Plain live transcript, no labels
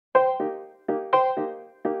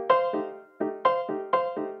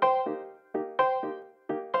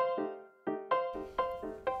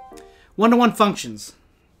One-to-one functions.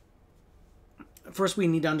 First, we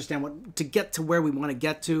need to understand to get to where we want to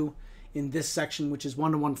get to in this section, which is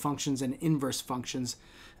one-to-one functions and inverse functions.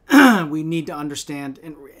 We need to understand,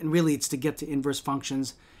 and really it's to get to inverse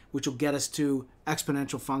functions, which will get us to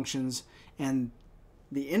exponential functions, and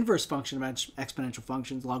the inverse function of exponential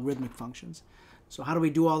functions, logarithmic functions. So how do we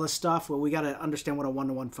do all this stuff? Well, we got to understand what a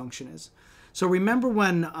one-to-one function is. So remember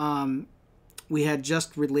when we had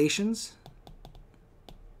just relations,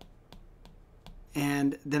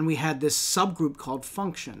 and then we had this subgroup called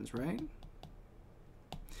functions, right?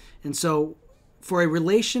 And so for a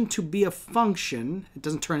relation to be a function, it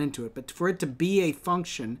doesn't turn into it, but for it to be a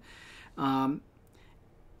function,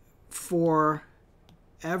 for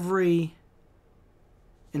every,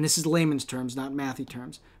 and this is layman's terms, not mathy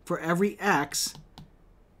terms, for every x,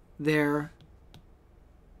 there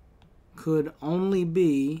could only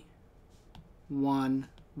be one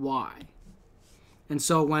y. And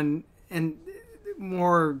so and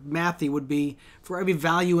more mathy would be, for every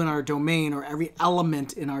value in our domain or every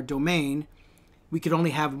element in our domain, we could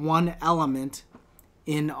only have one element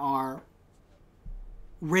in our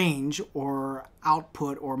range or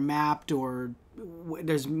output or mapped, or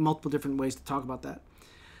there's multiple different ways to talk about that.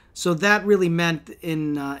 So that really meant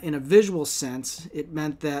in a visual sense, it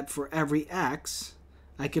meant that for every x,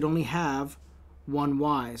 I could only have one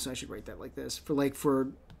y. So I should write that like this.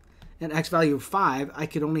 For an x value of 5, I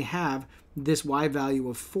could only have this y value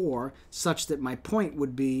of 4, such that my point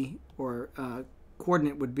would be, or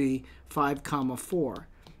coordinate would be 5, 4.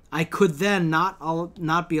 I could then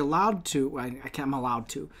not be allowed to, I'm allowed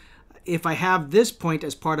to, if I have this point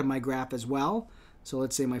as part of my graph as well. So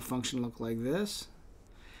let's say my function looked like this.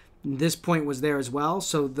 This point was there as well.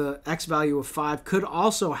 So the x value of 5 could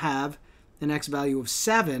also have an x value of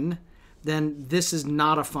 7. Then this is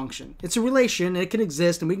not a function. It's a relation. It can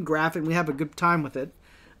exist, and we can graph it, and we have a good time with it.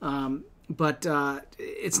 But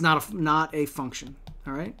it's not a function.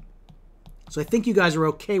 All right. So I think you guys are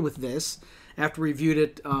okay with this after we reviewed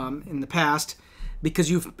it in the past,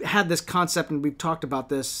 because you've had this concept and we've talked about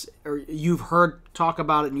this, or you've heard talk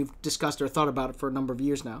about it and you've discussed or thought about it for a number of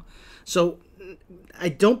years now. So I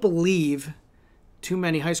don't believe too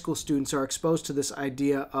many high school students are exposed to this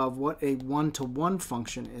idea of what a one-to-one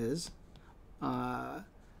function is, or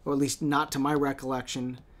at least not to my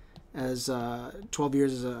recollection as 12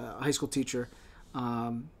 years as a high school teacher,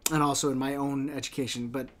 and also in my own education,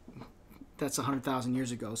 but that's 100,000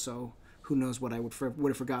 years ago, so who knows what I would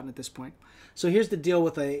have forgotten at this point. So here's the deal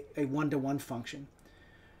with a one-to-one function.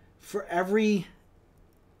 For any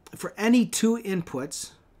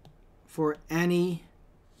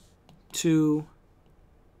two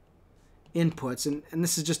inputs, and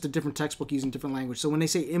this is just a different textbook using different language. So when they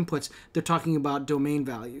say inputs, they're talking about domain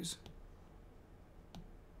values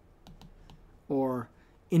or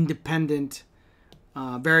independent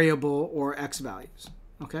variable or x values,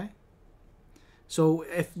 okay? So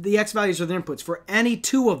if the x values are the inputs, for any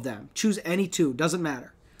two of them, choose any two, doesn't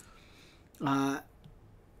matter.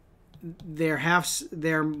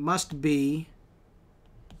 There must be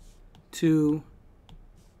two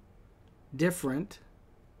different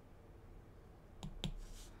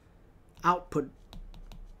output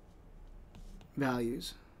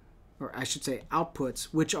values, or I should say outputs,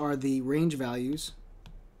 which are the range values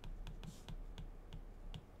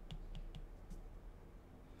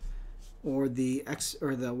or the x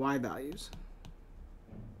or the y values.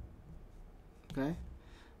 Okay,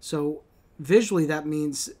 so visually that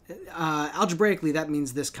means, algebraically that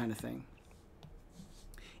means this kind of thing.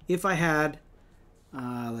 If I had,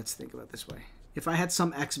 let's think about it this way. If I had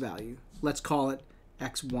some x value, let's call it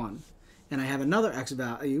x1, and I have another x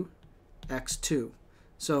value, x2.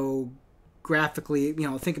 So graphically,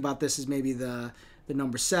 think about this as maybe the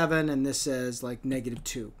number 7, and this says like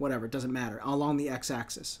 -2, whatever, it doesn't matter, along the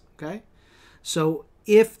x-axis, okay? So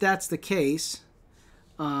if that's the case,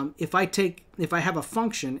 if I have a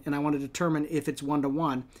function and I want to determine if it's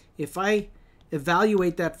one-to-one, if I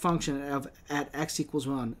evaluate that function at x equals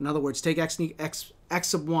 1, in other words, take x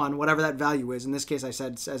sub 1, whatever that value is, in this case I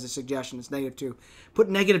said as a suggestion it's -2, put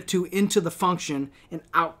 -2 into the function and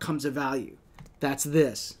out comes a value. That's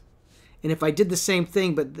this. And if I did the same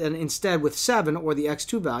thing but then instead with 7, or the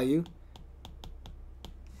x2 value,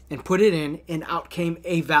 and put it in and out came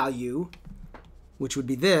a value, which would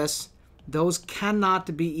be this, those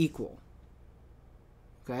cannot be equal.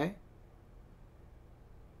 Okay?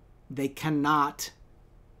 They cannot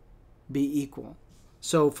be equal.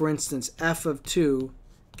 So, for instance, f of 2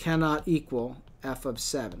 cannot equal f of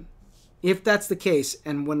 7. If that's the case,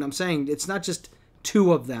 and when I'm saying it's not just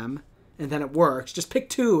two of them and then it works, just pick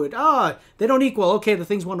two, and they don't equal, okay, the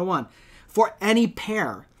thing's one-to-one. For any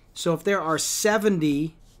pair, So if there are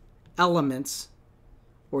 70 elements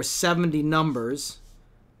or 70 numbers,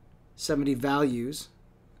 70 values,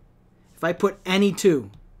 if I put any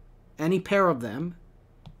two, any pair of them,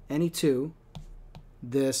 any two,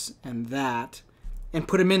 this and that, and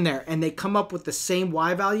put them in there, and they come up with the same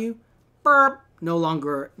y value, burp,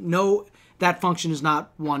 that function is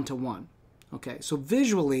not one-to-one. Okay, so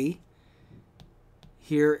visually,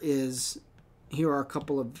 here are a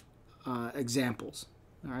couple of examples.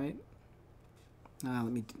 All right, let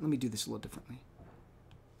me do this a little differently.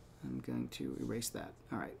 I'm going to erase that.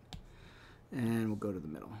 All right, and we'll go to the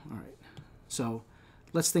middle. All right, so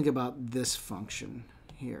let's think about this function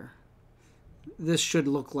here. This should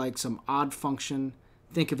look like some odd function.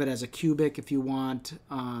 Think of it as a cubic if you want.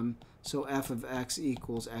 So f of x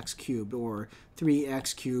equals x cubed, or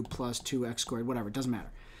 3x cubed plus 2x squared, whatever, it doesn't matter.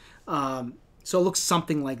 So it looks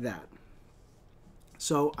something like that.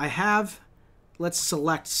 So I have, let's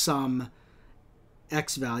select some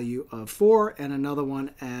x value of 4 and another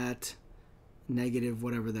one at negative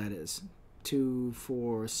whatever that is. 2,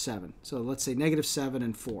 4, 7. So let's say negative 7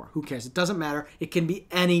 and 4. Who cares? It doesn't matter. It can be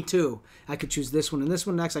any two. I could choose this one and this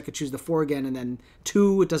one next. I could choose the 4 again and then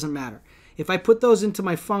 2. It doesn't matter. If I put those into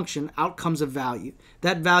my function, out comes a value.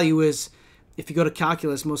 That value is, if you go to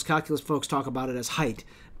calculus, most calculus folks talk about it as height.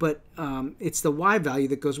 But it's the y value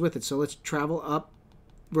that goes with it. So let's travel up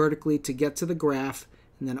vertically to get to the graph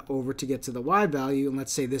and then over to get to the y value. And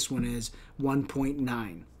let's say this one is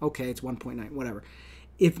 1.9. Okay, it's 1.9, whatever.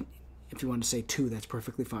 If you want to say 2, that's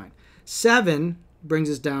perfectly fine. 7 brings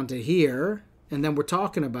us down to here, and then we're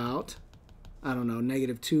talking about, I don't know,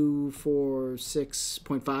 negative 2, 4,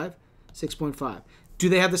 6.5? 6.5. Do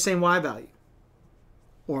they have the same y value?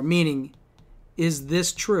 Or meaning, is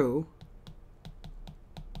this true?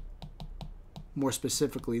 More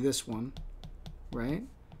specifically, this one, right?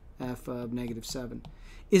 F of negative 7.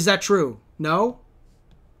 Is that true? No?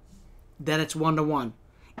 Then it's one-to-one.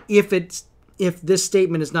 If this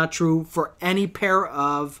statement is not true for any pair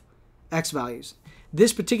of x values.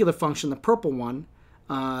 This particular function, the purple one,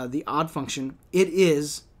 the odd function, it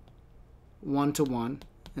is one-to-one,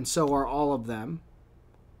 and so are all of them.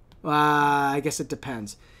 I guess it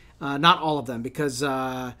depends. Not all of them, because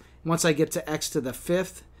once I get to x to the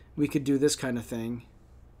 5th, we could do this kind of thing.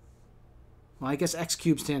 Well, I guess x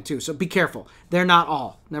cubed stand too, so be careful. They're not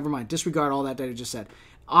all. Never mind. Disregard all that I just said.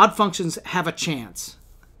 Odd functions have a chance.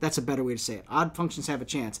 That's a better way to say it. Odd functions have a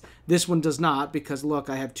chance. This one does not, because look,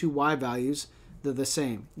 I have two y values. They're the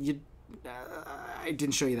same. I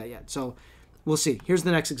didn't show you that yet. So we'll see. Here's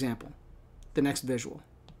the next example. The next visual.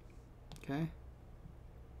 Okay?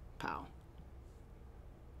 Pow.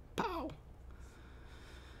 Pow.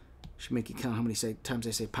 Should make you count how many times I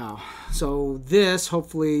say pow. So this,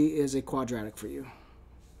 hopefully, is a quadratic for you.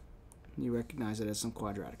 You recognize it as some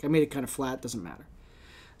quadratic. I made it kind of flat. Doesn't matter.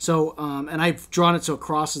 So, and I've drawn it so it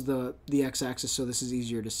crosses the x-axis, so this is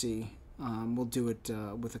easier to see. We'll do it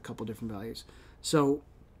with a couple different values. So,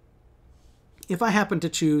 if I happen to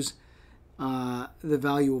choose the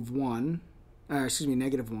value of 1,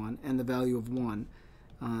 negative 1, and the value of 1,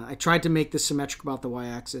 I tried to make this symmetric about the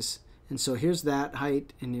y-axis, and so here's that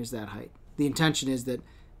height, and here's that height. The intention is that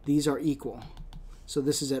these are equal. So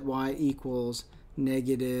this is at y equals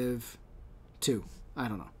negative 2. I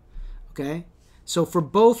don't know. Okay? So for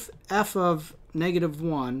both f of negative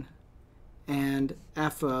 1 and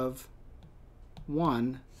f of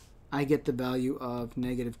 1, I get the value of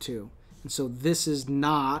negative 2. And so this is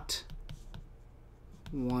not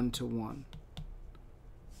one-to-one.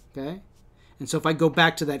 Okay? And so if I go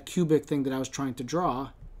back to that cubic thing that I was trying to draw,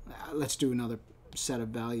 let's do another set of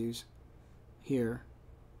values here.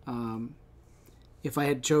 If I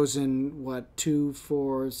had chosen, 2,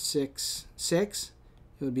 4, 6, 6,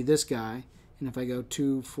 it would be this guy. And if I go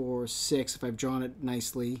 2, 4, 6, if I've drawn it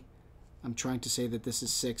nicely, I'm trying to say that this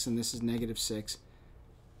is 6 and this is negative 6.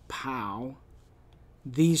 Pow.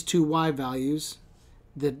 These two y values,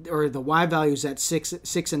 the y values at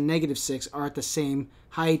 6 and negative 6 are at the same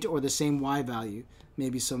height or the same y value.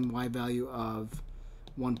 Maybe some y value of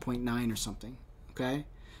 1.9 or something. Okay?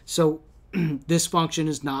 So this function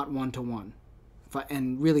is not one-to-one.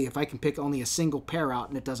 And really, if I can pick only a single pair out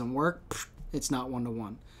and it doesn't work, it's not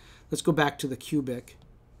one-to-one. Let's go back to the cubic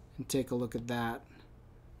and take a look at that.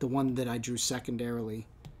 The one that I drew secondarily.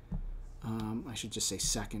 I should just say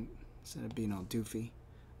second instead of being all doofy.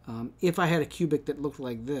 If I had a cubic that looked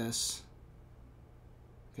like this,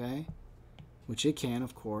 okay, which it can,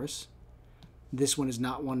 of course, this one is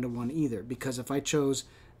not one-to-one either, because if I chose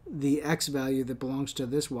the x value that belongs to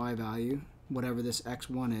this y value, whatever this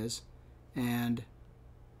x1 is, and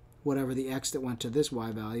whatever the x that went to this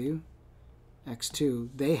y value, x2,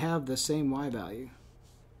 they have the same y value.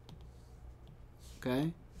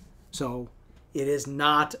 Okay? So it is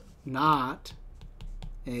not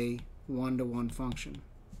a one-to-one function.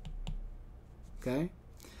 Okay?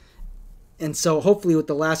 And so hopefully with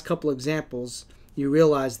the last couple examples, you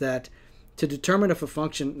realize that to determine if a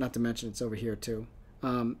function, not to mention it's over here too,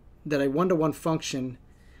 that a one-to-one function,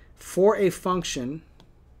 for a function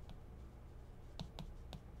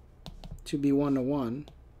to be one-to-one,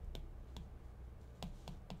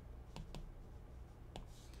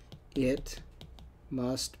 it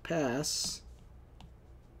must pass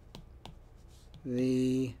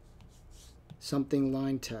the something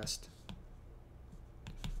line test.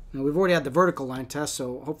 Now we've already had the vertical line test,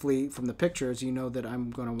 so hopefully from the pictures you know that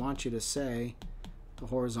I'm going to want you to say the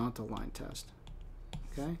horizontal line test.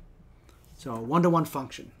 Okay? So a one-to-one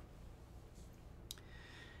function.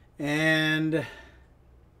 And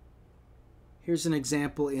here's an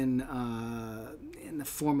example in the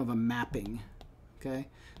form of a mapping. Okay?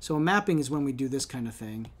 So a mapping is when we do this kind of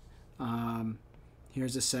thing.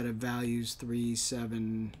 Here's a set of values, 3,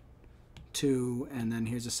 7, 2, and then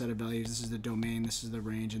here's a set of values. This is the domain, this is the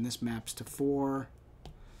range, and this maps to 4.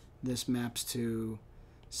 This maps to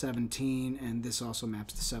 17, and this also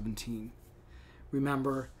maps to 17.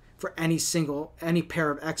 Remember, for any pair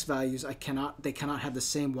of x values, they cannot have the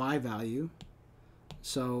same y value.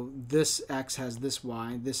 So this x has this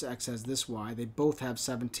y, this x has this y. They both have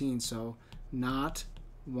 17, so not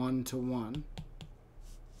one-to-one.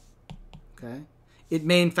 Okay? It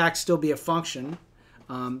may, in fact, still be a function.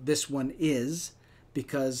 This one is,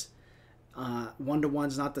 because one-to-one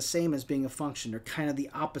is not the same as being a function. They're kind of the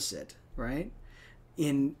opposite, right?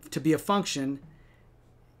 To be a function,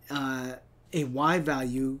 a y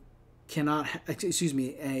value cannot,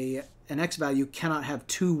 an x value cannot have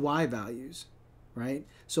two y values, right?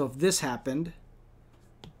 So if this happened,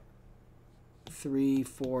 3,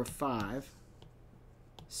 4, 5,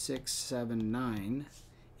 6, 7, 9,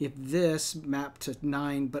 if this mapped to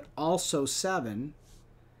 9 but also 7,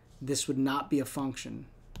 this would not be a function,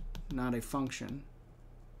 not a function,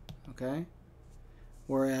 okay?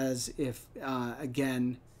 Whereas if,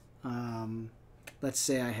 again, let's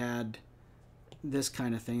say I had this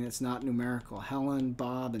kind of thing that's not numerical, Helen,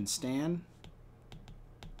 Bob, and Stan,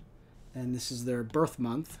 and this is their birth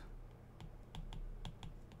month.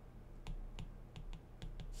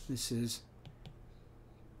 This is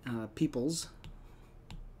people's,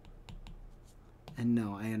 and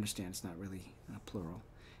no, I understand it's not really plural.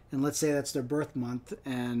 And let's say that's their birth month,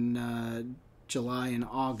 and July and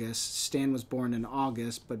August. Stan was born in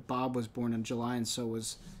August, but Bob was born in July, and so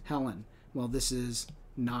was Helen. Well, this is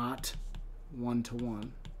not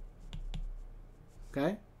one-to-one.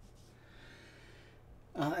 Okay?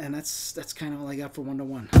 And that's kind of all I got for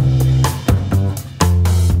one-to-one.